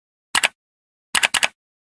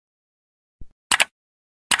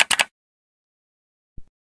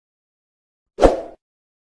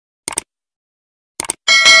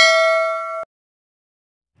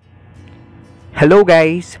Hello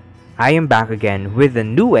guys! I am back again with a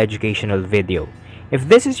new educational video. If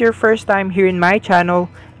this is your first time here in my channel,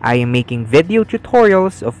 I am making video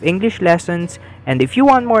tutorials of English lessons, and if you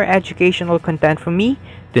want more educational content from me,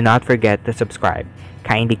 do not forget to subscribe.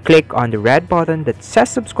 Kindly click on the red button that says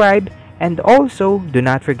subscribe, and also do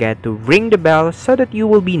not forget to ring the bell so that you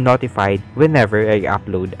will be notified whenever I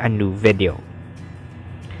upload a new video.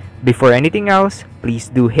 Before anything else, please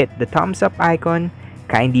do hit the thumbs up icon.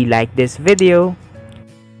 Kindly like this video.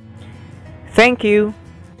 Thank you.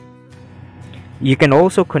 You can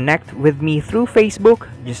also connect with me through Facebook.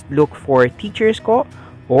 Just look for Isko,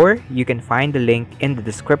 or you can find the link in the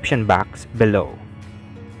description box below.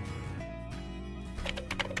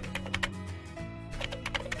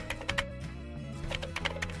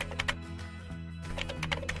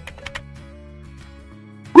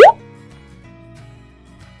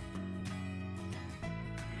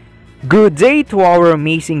 Good day to our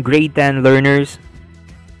amazing grade 10 learners.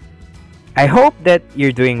 I hope that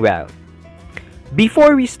you're doing well.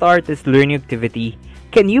 Before we start this learning activity,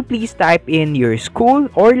 can you please type in your school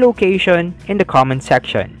or location in the comment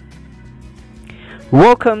section?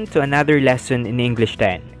 Welcome to another lesson in English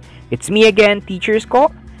 10. It's me again, Teacher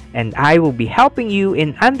Isko, and I will be helping you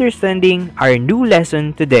in understanding our new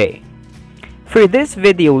lesson today. For this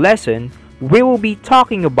video lesson, we will be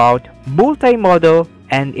talking about multimodal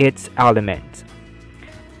and its elements.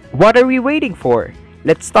 What are we waiting for?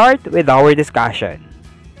 Let's start with our discussion.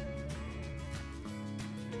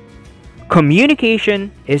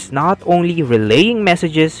 Communication is not only relaying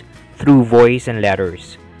messages through voice and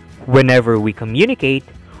letters. Whenever we communicate,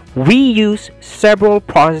 we use several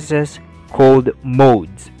processes called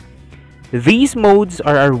modes. These modes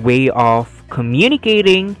are our way of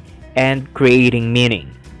communicating and creating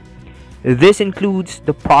meaning. This includes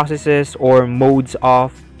the processes or modes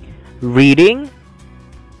of reading,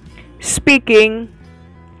 speaking,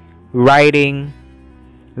 writing,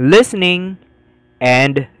 listening,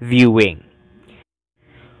 and viewing.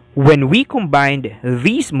 When we combine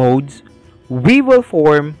these modes, we will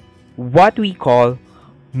form what we call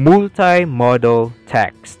multimodal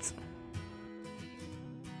texts.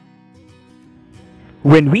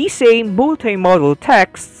 When we say multimodal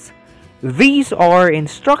texts, these are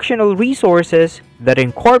instructional resources that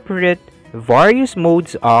incorporate various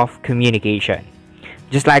modes of communication.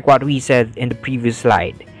 Just like what we said in the previous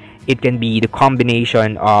slide, it can be the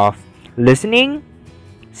combination of listening,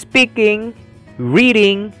 speaking,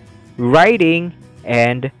 reading, writing,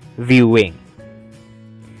 and viewing.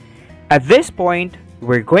 At this point,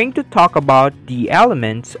 we're going to talk about the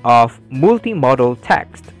elements of multimodal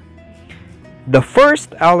text. The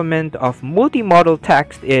first element of multimodal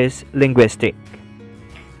text is linguistic.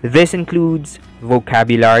 This includes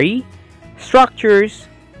vocabulary, structures,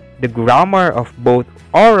 the grammar of both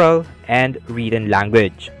oral and written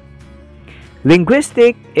language.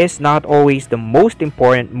 Linguistic is not always the most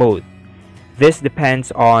important mode. This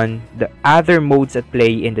depends on the other modes at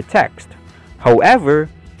play in the text. However,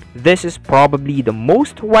 this is probably the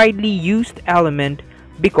most widely used element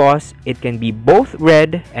because it can be both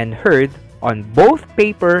read and heard on both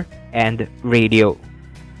paper and radio.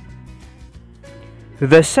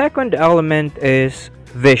 The second element is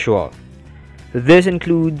visual. This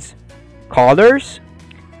includes colors,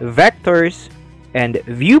 vectors, and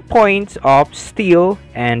viewpoints of still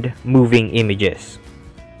and moving images.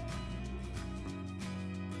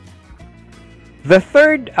 The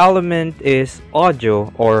third element is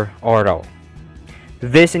audio or oral.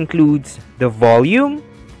 This includes the volume,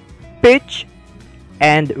 pitch,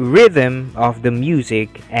 and rhythm of the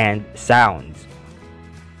music and sounds.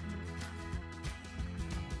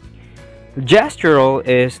 Gestural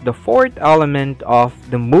is the fourth element of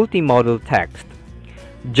the multimodal text.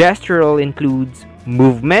 Gestural includes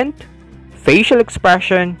movement, facial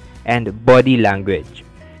expression, and body language.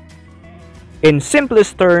 In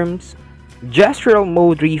simplest terms, gestural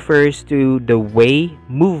mode refers to the way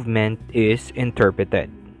movement is interpreted.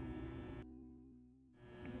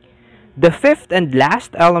 The fifth and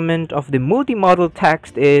last element of the multimodal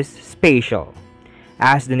text is spatial.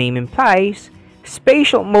 As the name implies,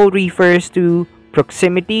 spatial mode refers to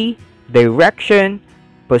proximity, direction,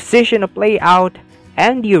 position of layout,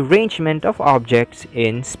 and the arrangement of objects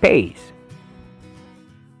in space.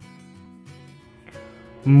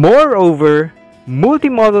 Moreover,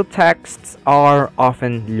 multimodal texts are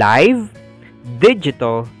often live,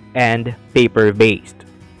 digital, and paper-based.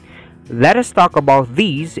 Let us talk about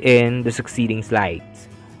these in the succeeding slides.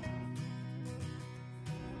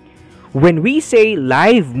 When we say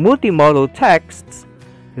live multimodal texts,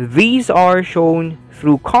 these are shown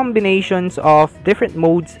through combinations of different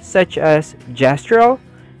modes such as gestural,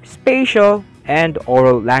 spatial, and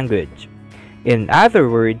oral language. In other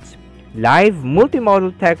words, live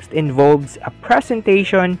multimodal text involves a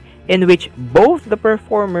presentation in which both the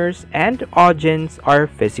performers and audience are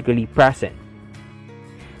physically present.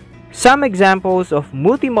 Some examples of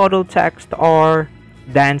multimodal text are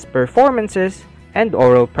dance performances and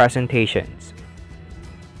oral presentations.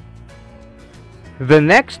 The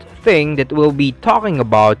next thing that we'll be talking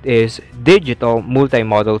about is digital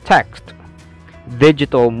multimodal text.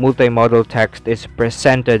 Digital multimodal text is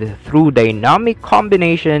presented through dynamic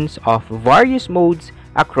combinations of various modes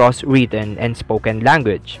across written and spoken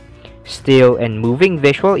language, still and moving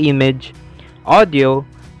visual image, audio,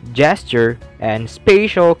 gesture, and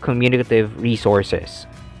spatial communicative resources.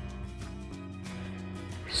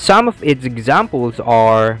 Some of its examples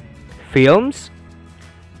are films,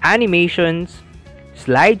 animations,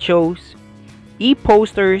 slideshows,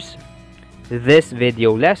 e-posters, this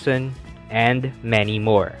video lesson, and many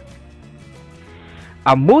more.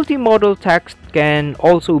 A multimodal text can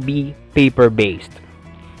also be paper-based.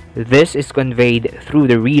 This is conveyed through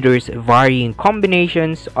the reader's varying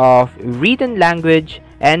combinations of written language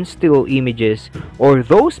and still images, or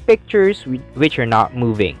those pictures which are not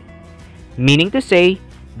moving. Meaning to say,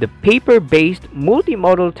 the paper-based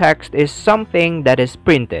multimodal text is something that is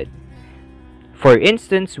printed. For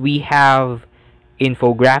instance, we have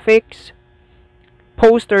infographics,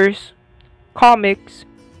 posters, comics,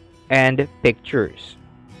 and pictures.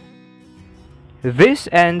 This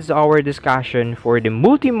ends our discussion for the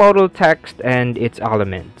multimodal text and its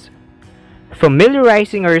elements.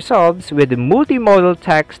 Familiarizing ourselves with the multimodal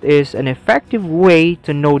text is an effective way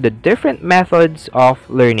to know the different methods of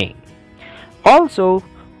learning. Also,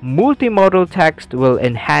 multimodal text will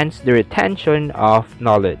enhance the retention of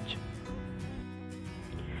knowledge.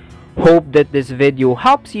 Hope that this video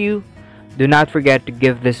helps you. Do not forget to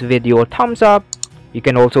give this video a thumbs up. You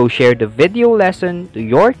can also share the video lesson to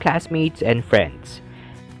your classmates and friends.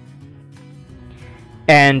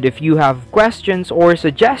 And if you have questions or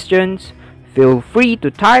suggestions, feel free to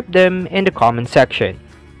type them in the comment section.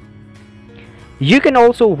 You can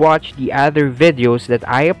also watch the other videos that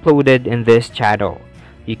I uploaded in this channel.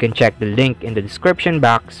 You can check the link in the description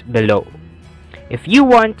box below. If you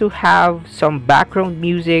want to have some background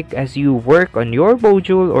music as you work on your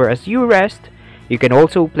module or as you rest, you can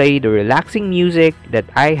also play the relaxing music that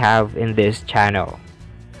I have in this channel.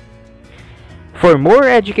 For more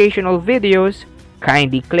educational videos,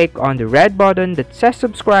 kindly click on the red button that says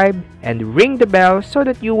subscribe and ring the bell so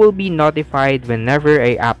that you will be notified whenever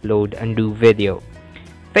I upload a new video.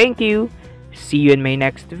 Thank you. See you in my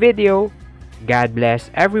next video. God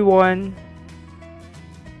bless everyone.